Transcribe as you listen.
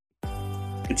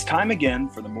It's time again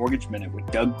for the Mortgage Minute with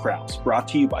Doug Kraus, brought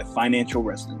to you by Financial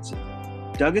Residency.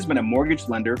 Doug has been a mortgage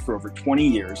lender for over 20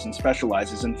 years and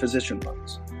specializes in physician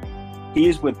loans. He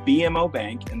is with BMO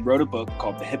Bank and wrote a book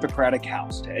called The Hippocratic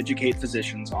House to educate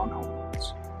physicians on home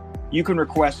loans. You can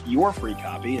request your free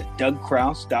copy at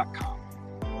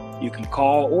dougkraus.com. You can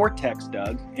call or text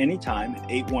Doug anytime at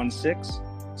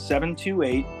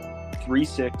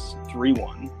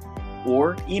 816-728-3631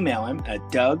 or email him at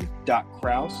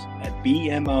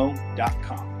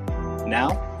doug.kraus@bmo.com.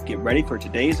 Now, get ready for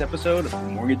today's episode of the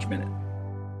Mortgage Minute.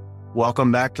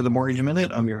 Welcome back to the Mortgage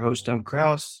Minute. I'm your host, Doug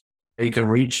Kraus. You can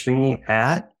reach me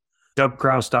at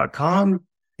dougkraus.com,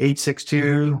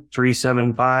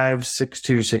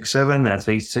 862-375-6267. That's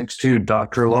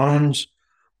 862 Loans,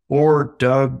 or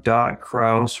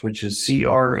doug.kraus, which is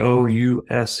CROUSE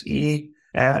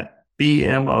at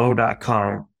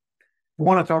bmo.com. I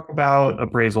want to talk about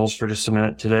appraisals for just a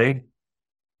minute today.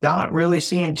 Not really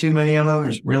seeing too many of them.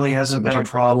 It really hasn't been a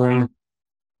problem.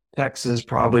 Texas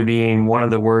probably being one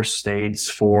of the worst states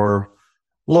for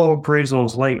low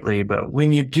appraisals lately. But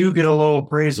when you do get a low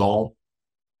appraisal,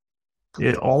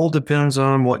 it all depends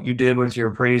on what you did with your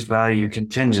appraised value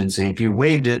contingency. If you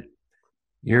waived it,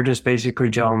 you're just basically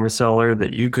telling the seller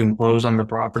that you can close on the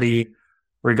property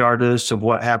regardless of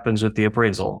what happens with the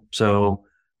appraisal. So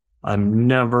I'm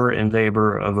never in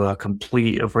favor of a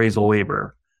complete appraisal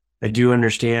waiver. I do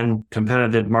understand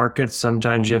competitive markets.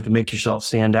 Sometimes you have to make yourself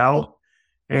stand out.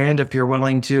 And if you're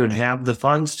willing to and have the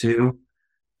funds to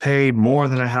pay more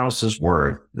than a house is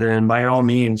worth, then by all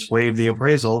means, waive the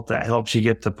appraisal. That helps you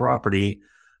get the property,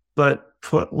 but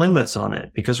put limits on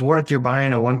it. Because what if you're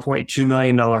buying a $1.2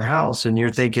 million house and you're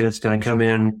thinking it's going to come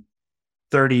in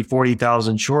 30,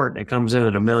 40,000 short and it comes in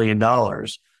at $1 million?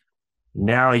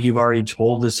 Now you've already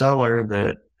told the seller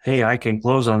that, hey, I can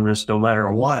close on this no matter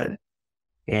what.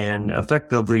 And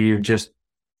effectively, you've just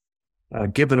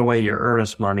given away your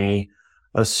earnest money,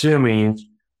 assuming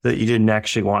that you didn't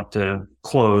actually want to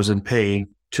close and pay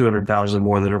 $200,000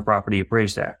 more than a property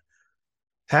appraised at.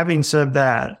 Having said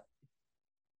that,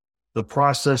 the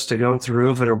process to go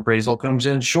through if an appraisal comes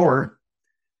in short,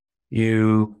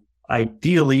 you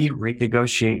ideally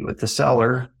renegotiate with the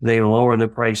seller. They lower the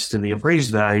price to the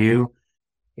appraised value,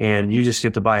 and you just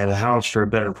get to buy the house for a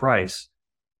better price.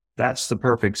 That's the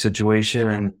perfect situation,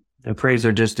 and the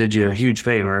appraiser just did you a huge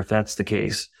favor if that's the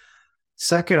case.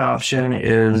 Second option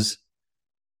is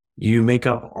you make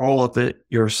up all of it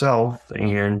yourself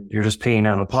and you're just paying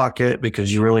out of pocket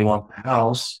because you really want the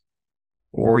house,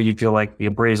 or you feel like the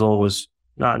appraisal was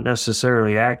not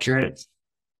necessarily accurate,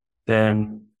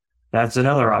 then that's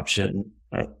another option.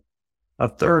 A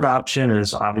third option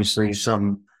is obviously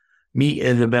some meet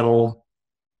in the middle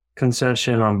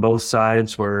concession on both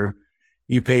sides where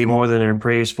you pay more than an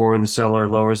appraised for and the seller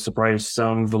lowers the price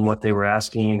some than what they were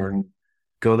asking, or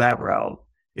go that route.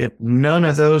 If none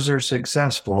of those are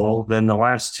successful, then the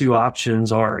last two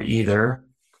options are either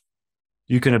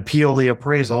you can appeal the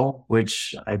appraisal,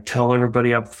 which I tell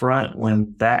everybody up front,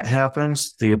 when that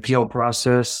happens, the appeal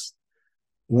process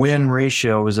win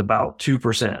ratio is about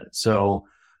 2%. So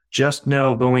just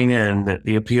know going in that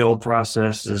the appeal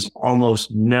process is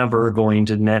almost never going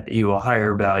to net you a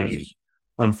higher value.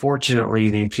 Unfortunately,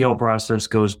 the appeal process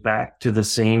goes back to the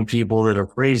same people that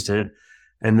appraised it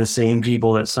and the same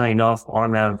people that signed off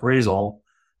on that appraisal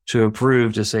to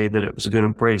approve to say that it was a good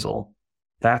appraisal.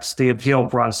 That's the appeal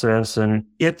process. And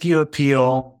if you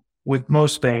appeal with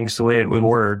most banks, the way it would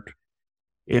work,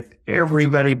 if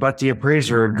everybody but the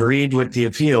appraiser agreed with the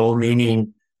appeal,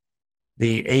 meaning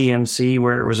the AMC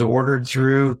where it was ordered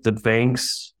through, the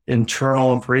bank's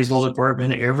internal appraisal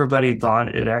department, everybody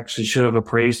thought it actually should have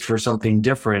appraised for something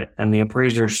different, and the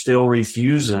appraiser still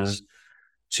refuses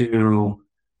to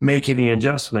make any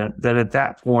adjustment, then at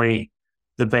that point,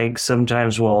 the bank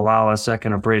sometimes will allow a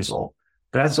second appraisal.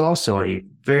 That's also a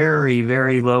very,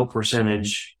 very low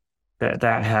percentage that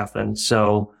happens.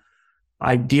 So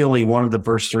ideally, one of the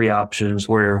first three options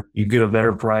where you get a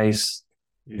better price,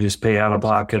 you just pay out of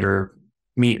pocket or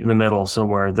meet in the middle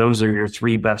somewhere. Those are your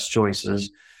three best choices.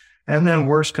 And then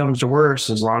worst comes to worst,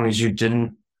 as long as you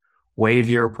didn't waive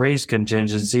your appraised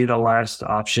contingency, the last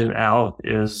option out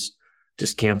is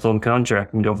just cancel the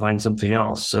contract and go find something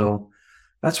else. So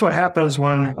that's what happens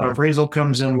when an appraisal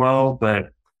comes in low,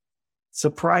 but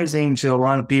surprising to a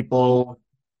lot of people.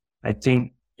 I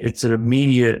think it's an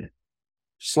immediate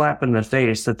slap in the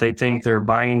face that they think they're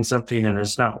buying something and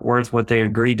it's not worth what they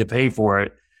agreed to pay for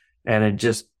it, and it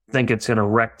just think it's going to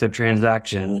wreck the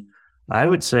transaction. I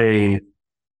would say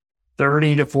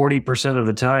 30 to 40% of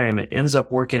the time, it ends up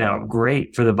working out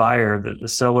great for the buyer, that the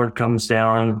seller comes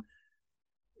down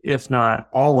if not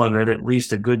all of it, at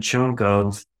least a good chunk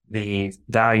of the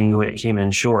value it came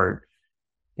in short.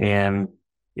 And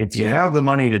if you have the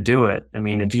money to do it, I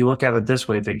mean, if you look at it this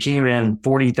way, if it came in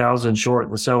 40,000 short,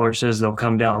 the seller says they'll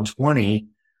come down 20,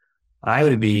 I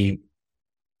would be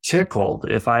tickled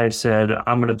if I said,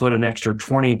 I'm going to put an extra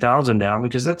 20,000 down,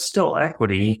 because that's still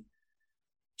equity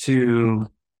to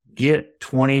get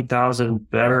 20,000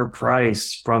 better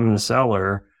price from the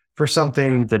seller for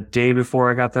something the day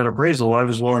before I got that appraisal, I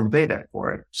was willing to pay that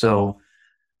for it. So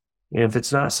if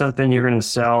it's not something you're going to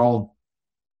sell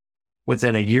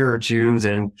within a year or two,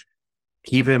 then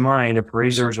keep in mind,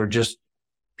 appraisers are just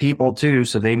people too.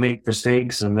 So they make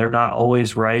mistakes and they're not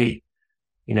always right.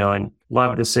 And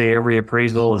love to say every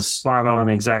appraisal is spot on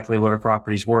exactly what a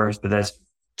property's worth, but that's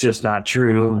just not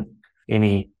true.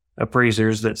 Any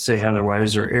appraisers that say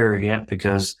otherwise are arrogant,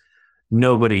 because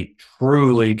nobody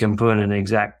truly can put an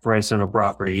exact price on a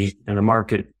property, and the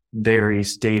market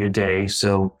varies day to day.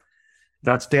 So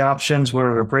that's the options when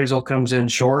an appraisal comes in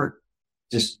short.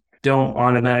 Just don't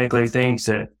automatically think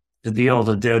that the deal is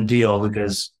a dead deal,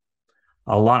 because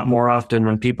a lot more often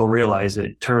when people realize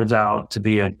it turns out to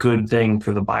be a good thing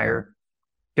for the buyer.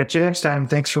 Catch you next time.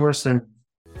 Thanks for listening.